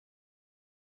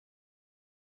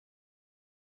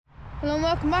Hello and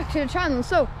welcome back to the channel.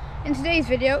 So in today's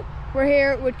video we're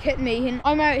here with Kit Meehan.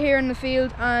 I'm out here in the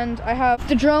field and I have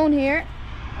the drone here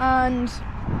and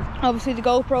obviously the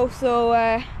GoPro, so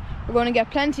we're going to get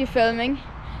plenty of filming.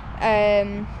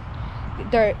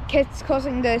 Kit's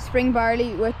cutting the spring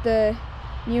barley with the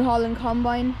New Holland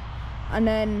combine, and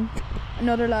then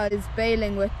another lad is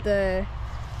baling with the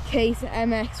Case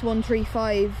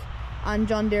MX135 and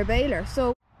John Deere baler.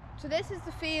 So this is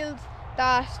the field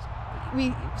that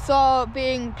we saw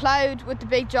being ploughed with the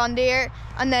big John Deere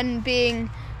and then being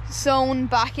sown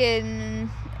back in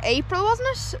April, wasn't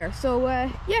it? So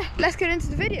yeah, let's get into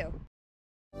the video.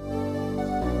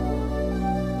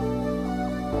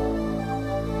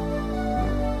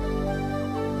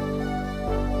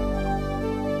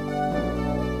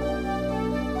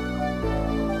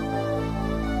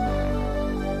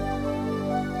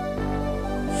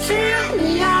 Fill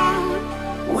me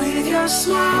out with your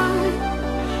smile.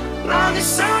 Now the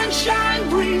sunshine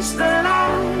brings the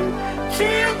light.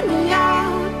 Fill me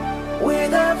out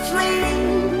with a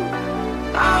flame.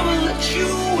 I will let you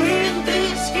in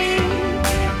this game.